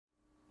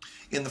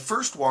In the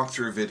first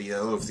walkthrough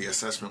video of the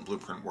Assessment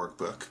Blueprint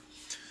Workbook,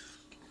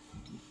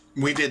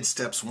 we did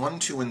steps 1,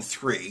 2, and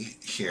 3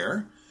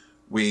 here.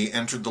 We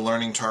entered the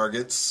learning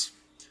targets,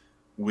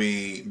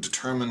 we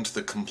determined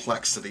the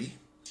complexity,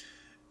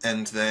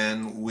 and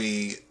then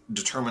we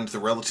determined the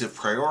relative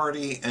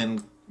priority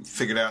and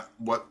figured out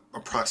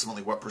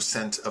approximately what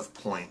percent of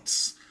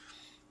points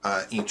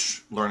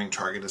each learning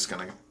target is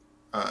going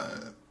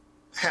to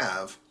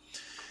have.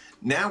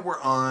 Now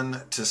we're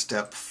on to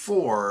step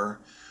 4,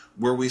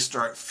 where we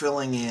start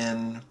filling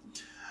in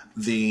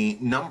the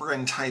number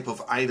and type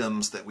of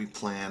items that we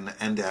plan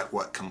and at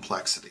what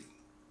complexity.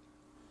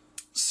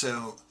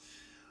 So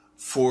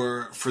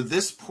for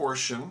this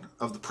portion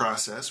of the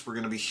process, we're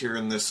going to be here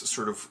in this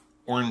sort of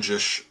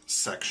orangish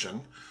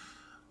section.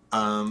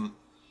 And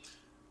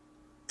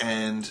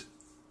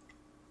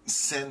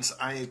since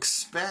I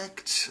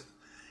expect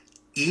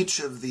each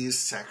of these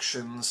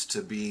sections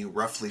to be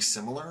roughly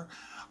similar,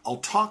 I'll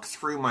talk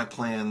through my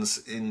plans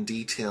in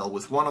detail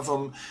with one of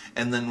them,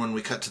 and then when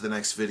we cut to the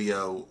next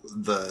video,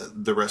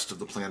 the rest of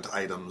the planned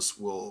items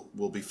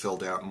will be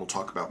filled out, and we'll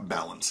talk about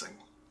balancing.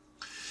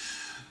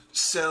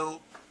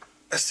 So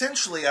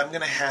essentially, I'm going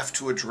to have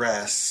to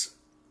address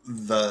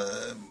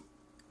the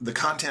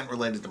content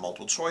related to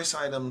multiple choice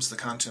items, the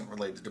content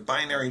related to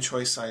binary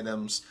choice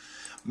items,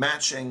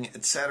 matching,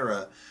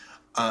 etc.,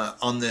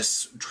 on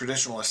this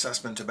traditional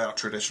assessment about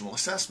traditional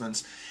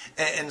assessments.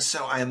 And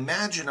so I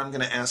imagine I'm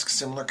going to ask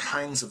similar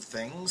kinds of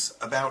things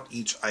about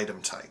each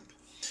item type.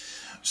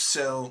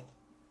 So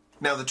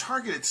now the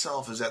target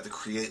itself is at the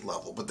create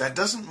level, but that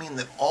doesn't mean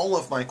that all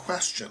of my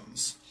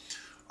questions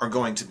are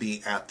going to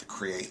be at the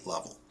create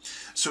level.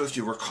 So if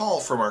you recall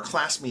from our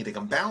class meeting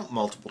about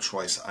multiple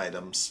choice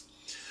items,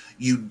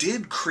 you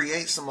did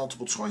create some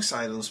multiple choice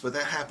items, but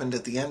that happened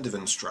at the end of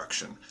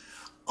instruction.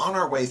 On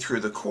our way through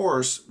the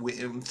course,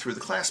 through the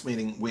class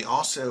meeting, we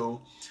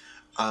also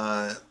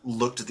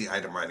looked at the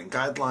item writing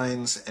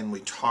guidelines, and we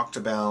talked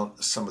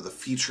about some of the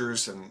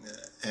features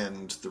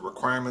and the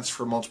requirements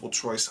for multiple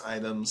choice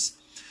items.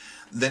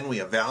 Then we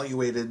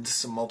evaluated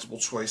some multiple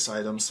choice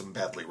items, some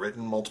badly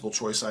written multiple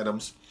choice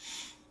items.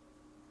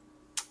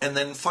 And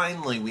then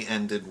finally we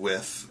ended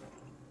with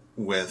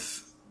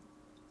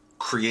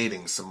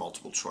creating some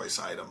multiple choice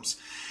items.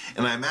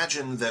 And I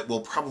imagine that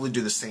we'll probably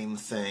do the same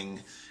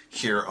thing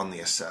here on the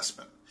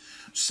assessment.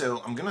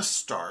 So I'm going to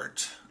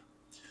start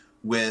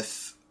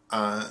with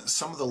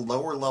some of the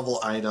lower level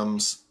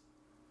items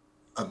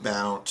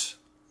about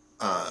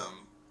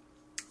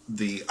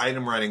the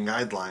item writing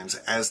guidelines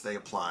as they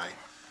apply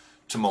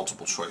to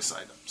multiple choice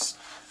items.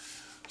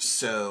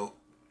 So,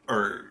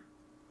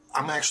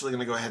 I'm actually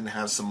going to go ahead and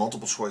have some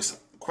multiple choice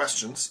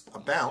questions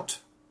about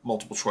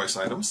multiple choice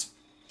items.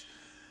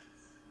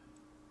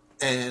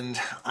 And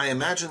I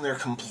imagine their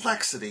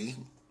complexity,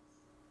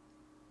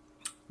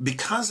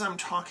 because I'm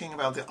talking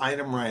about the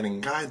item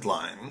writing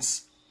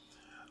guidelines,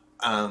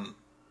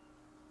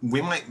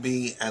 we might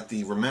be at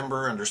the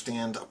remember,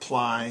 understand,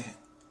 apply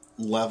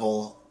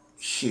level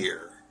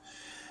here.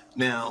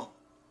 Now,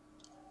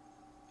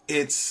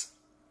 it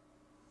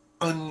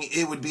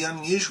would be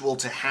unusual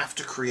to have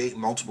to create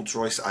multiple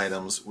choice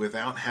items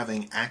without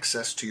having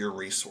access to your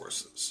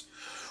resources,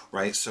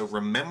 right? So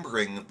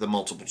remembering the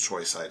multiple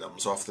choice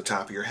items off the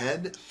top of your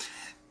head,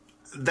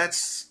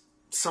 that's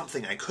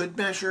something I could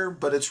measure,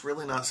 but it's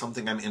really not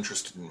something I'm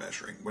interested in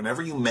measuring.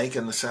 Whenever you make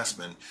an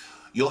assessment,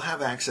 you'll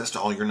have access to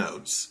all your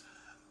notes.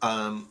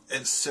 And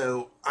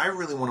so I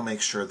really want to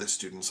make sure that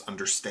students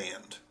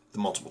understand the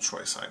multiple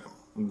choice item,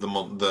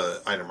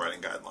 the item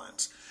writing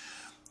guidelines.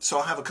 So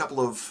I'll have a couple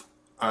of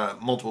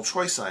multiple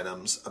choice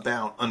items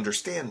about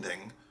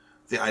understanding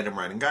the item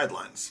writing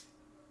guidelines.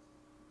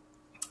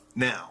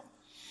 Now,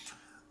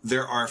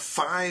 there are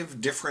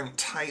 5 different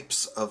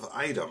types of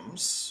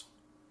items,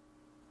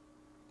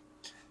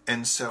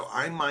 and so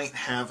I might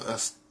have a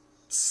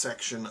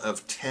section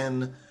of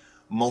 10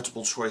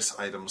 multiple choice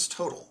items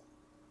total.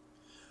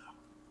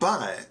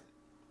 But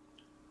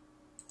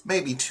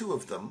maybe 2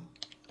 of them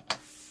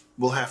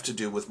will have to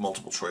do with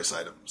multiple choice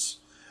items.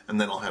 And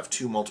then I'll have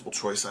 2 multiple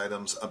choice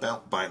items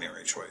about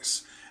binary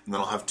choice. And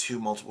then I'll have 2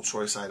 multiple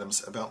choice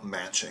items about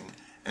matching,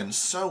 and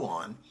so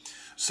on.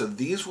 So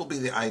these will be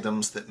the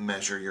items that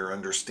measure your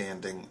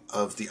understanding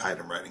of the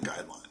item writing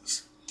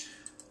guidelines.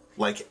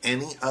 Like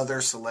any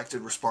other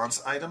selected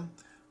response item,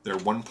 they're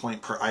 1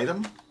 point per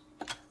item.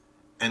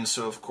 And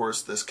so, of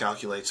course, this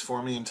calculates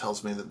for me and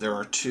tells me that there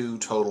are 2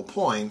 total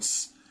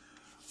points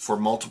for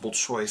multiple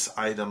choice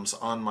items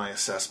on my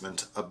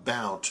assessment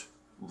about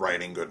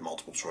writing good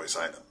multiple choice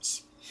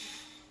items.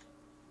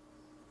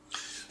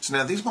 So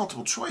now these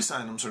multiple choice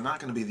items are not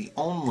going to be the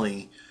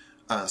only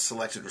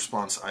selected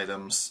response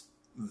items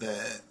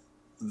that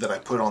I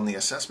put on the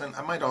assessment.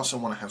 I might also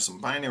want to have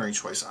some binary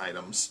choice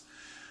items.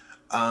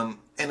 And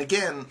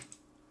again,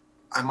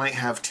 I might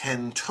have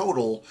 10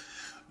 total,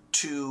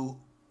 2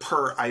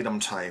 per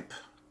item type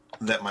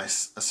that my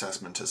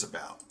assessment is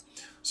about.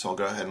 So I'll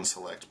go ahead and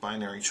select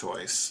binary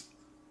choice.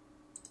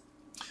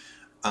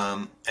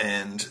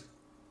 And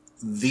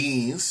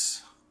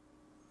these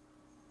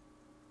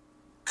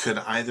could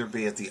either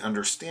be at the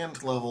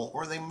understand level,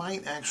 or they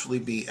might actually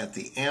be at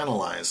the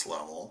analyze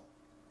level,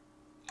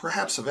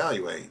 perhaps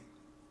evaluate.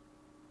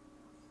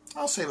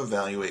 I'll save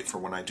evaluate for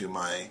when I do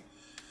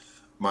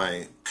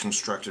my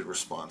constructed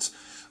response.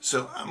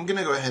 So I'm going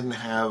to go ahead and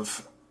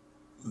have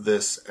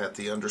this at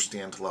the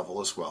understand level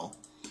as well.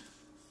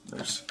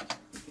 There's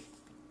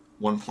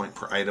 1 point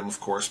per item, of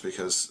course,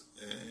 because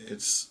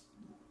it's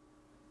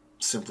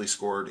simply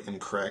scored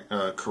incorrect,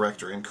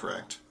 correct or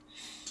incorrect.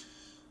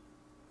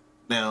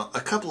 Now, a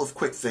couple of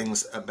quick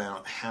things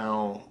about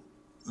how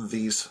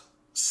these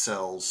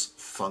cells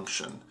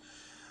function.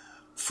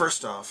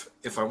 First off,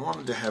 if I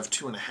wanted to have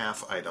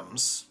 2.5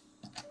 items,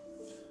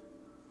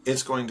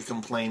 it's going to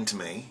complain to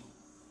me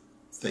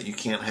that you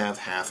can't have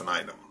half an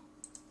item.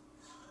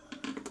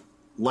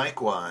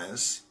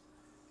 Likewise,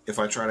 if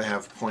I try to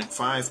have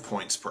 0.5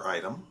 points per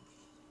item,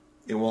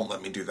 it won't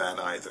let me do that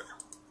either.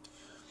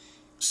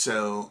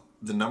 So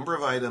the number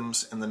of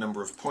items and the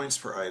number of points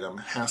per item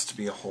has to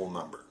be a whole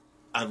number.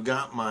 I've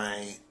got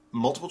my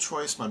multiple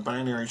choice, my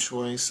binary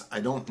choice. I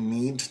don't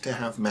need to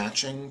have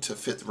matching to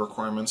fit the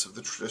requirements of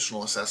the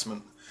traditional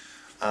assessment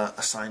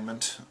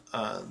assignment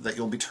that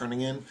you'll be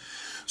turning in.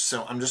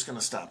 So I'm just going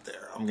to stop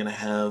there. I'm going to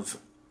have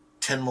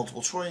 10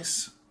 multiple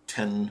choice,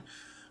 10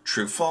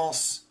 true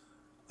false,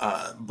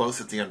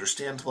 both at the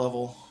understand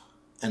level,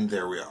 and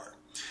there we are.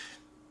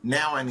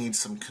 Now I need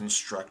some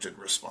constructed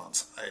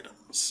response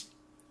items.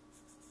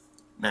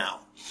 Now,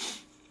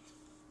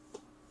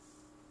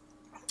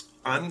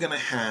 I'm going to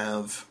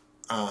have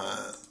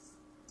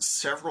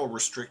several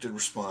restricted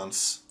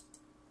response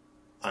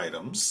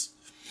items,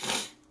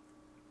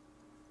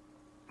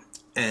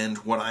 and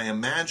what I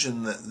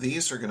imagine that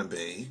these are going to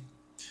be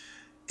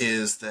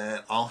is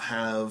that I'll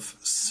have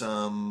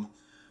some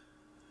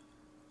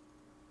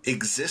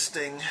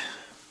existing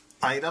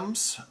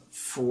items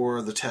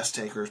for the test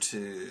taker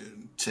to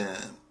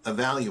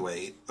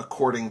evaluate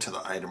according to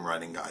the item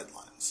writing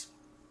guidelines.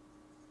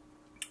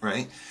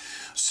 Right?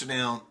 So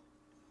now,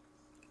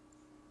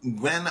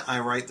 when I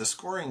write the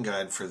scoring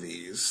guide for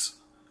these,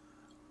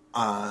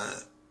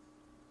 I'll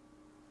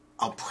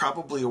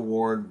probably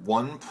award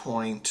 1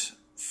 point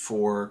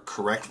for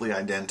correctly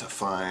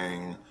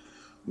identifying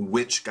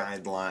which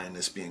guideline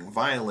is being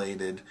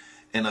violated,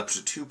 and up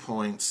to 2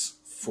 points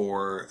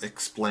for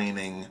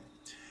explaining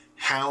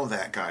how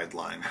that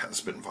guideline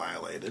has been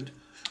violated.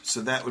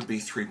 So that would be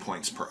 3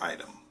 points per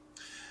item.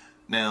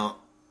 Now,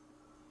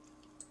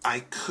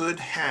 I could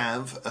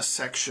have a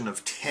section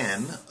of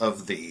 10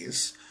 of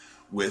these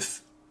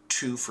with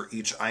 2 for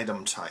each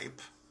item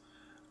type,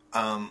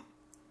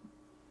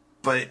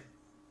 but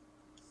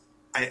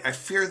I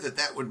fear that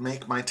that would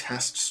make my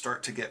test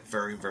start to get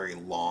very, very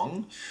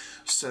long.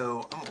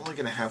 So I'm only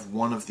going to have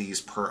 1 of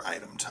these per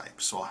item type.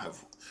 So I'll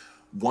have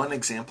 1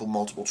 example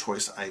multiple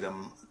choice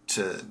item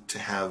to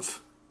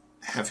have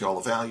y'all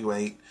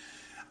evaluate.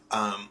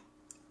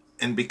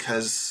 And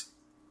because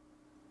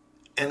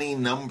any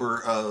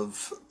number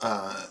of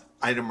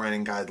item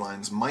writing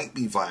guidelines might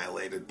be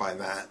violated by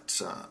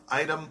that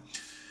item,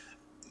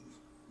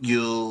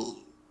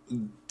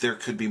 there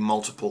could be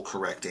multiple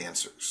correct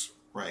answers,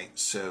 right?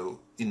 So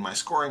in my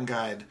scoring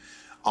guide,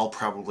 I'll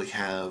probably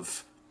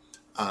have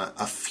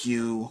a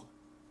few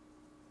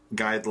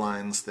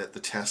guidelines that the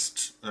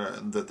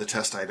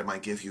test item I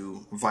give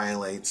you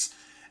violates,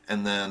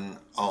 and then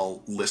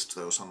I'll list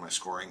those on my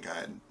scoring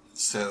guide.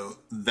 So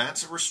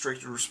that's a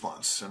restricted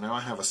response. So now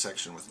I have a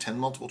section with 10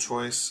 multiple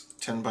choice,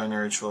 10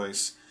 binary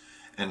choice,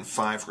 and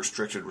 5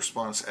 restricted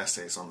response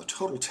essays on the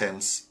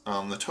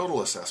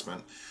total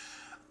assessment.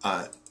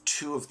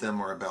 2 of them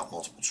are about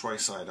multiple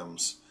choice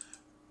items.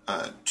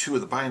 2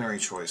 of the binary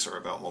choice are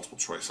about multiple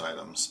choice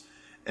items,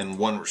 and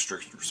 1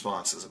 restricted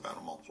response is about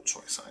a multiple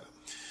choice item.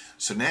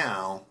 So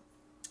now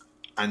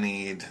I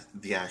need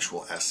the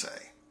actual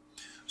essay.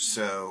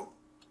 So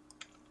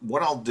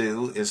what I'll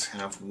do is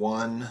have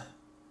 1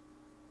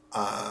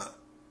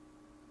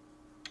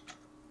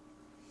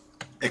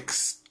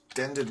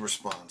 extended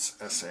response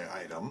essay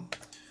item.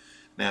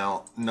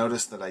 Now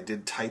notice that I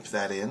did type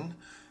that in,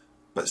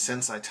 but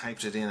since I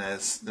typed it in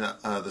as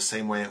the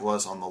same way it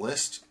was on the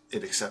list,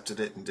 it accepted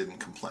it and didn't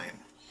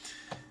complain.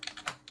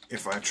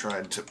 If I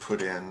tried to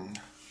put in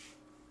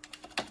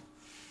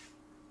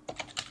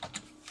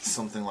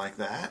something like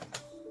that,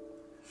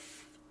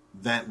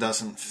 that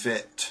doesn't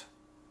fit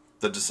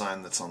the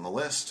design that's on the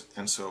list,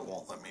 and so it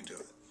won't let me do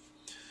it.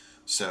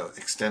 So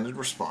extended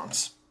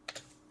response.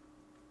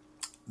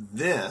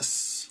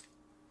 This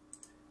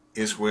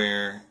is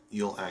where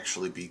you'll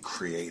actually be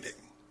creating.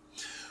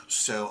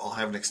 So I'll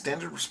have an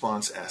extended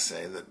response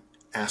essay that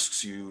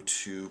asks you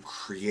to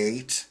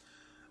create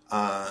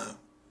a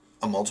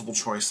multiple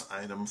choice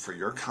item for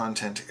your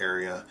content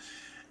area,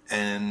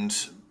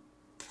 and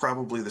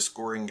probably the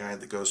scoring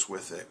guide that goes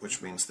with it,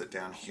 which means that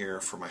down here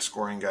for my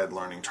scoring guide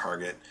learning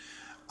target,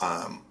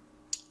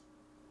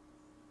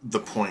 the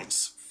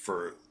points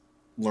for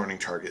learning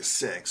target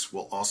 6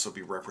 will also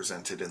be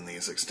represented in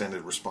these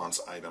extended response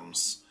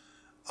items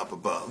up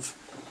above.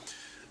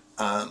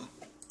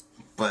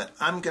 But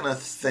I'm gonna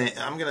say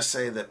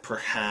that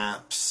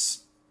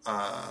perhaps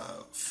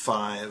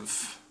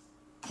 5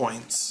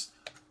 points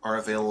are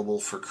available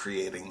for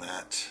creating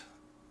that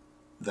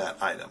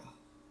item.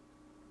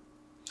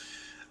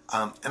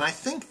 And I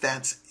think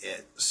that's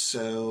it.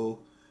 So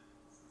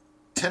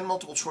 10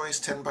 multiple choice,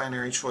 10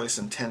 binary choice,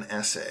 and 10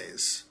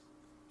 essays,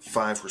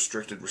 5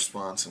 restricted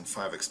response and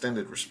 5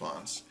 extended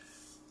response,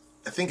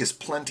 I think is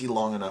plenty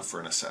long enough for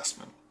an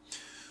assessment.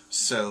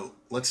 So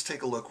let's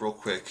take a look real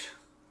quick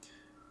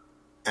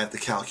at the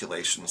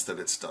calculations that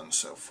it's done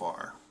so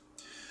far.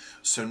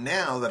 So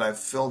now that I've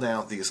filled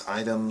out these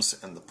items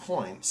and the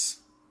points,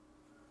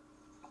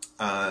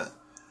 4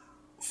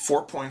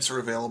 points are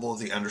available at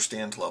the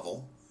understand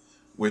level,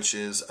 which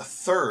is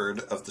 1/3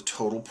 of the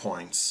total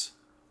points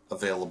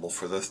available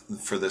for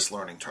this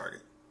learning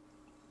target.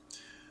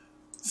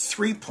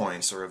 3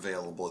 points are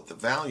available at the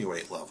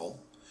evaluate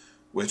level,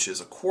 which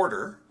is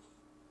 1/4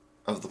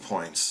 of the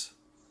points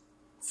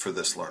for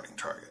this learning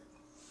target.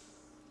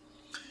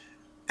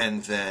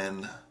 And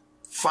then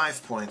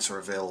 5 points are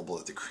available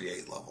at the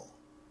create level.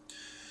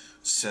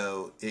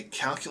 So it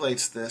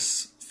calculates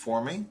this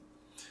for me,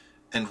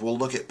 and we'll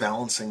look at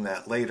balancing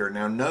that later.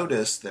 Now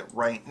notice that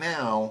right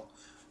now,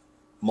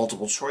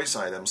 multiple choice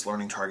items,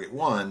 learning target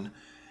 1,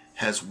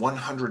 has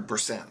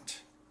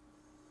 100%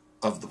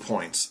 of the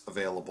points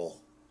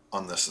available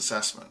on this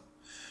assessment,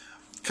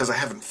 because I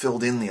haven't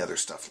filled in the other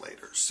stuff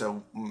later.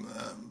 So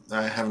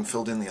I haven't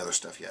filled in the other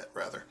stuff yet,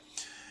 rather.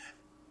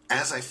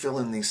 As I fill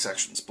in these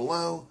sections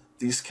below,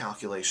 these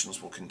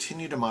calculations will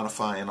continue to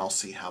modify, and I'll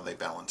see how they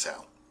balance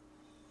out.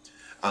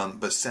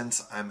 But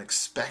since I'm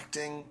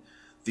expecting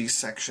these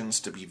sections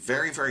to be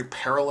very, very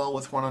parallel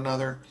with one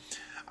another,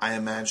 I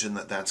imagine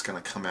that that's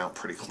going to come out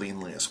pretty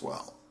cleanly as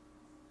well.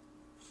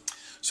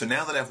 So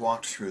now that I've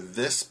walked through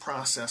this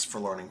process for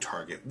learning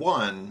target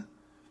 1,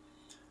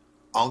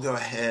 I'll go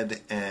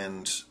ahead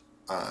and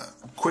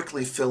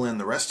quickly fill in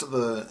the rest of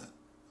the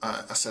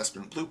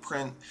assessment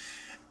blueprint,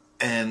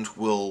 and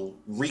we'll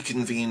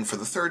reconvene for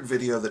the 3rd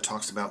video that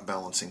talks about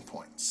balancing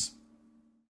points.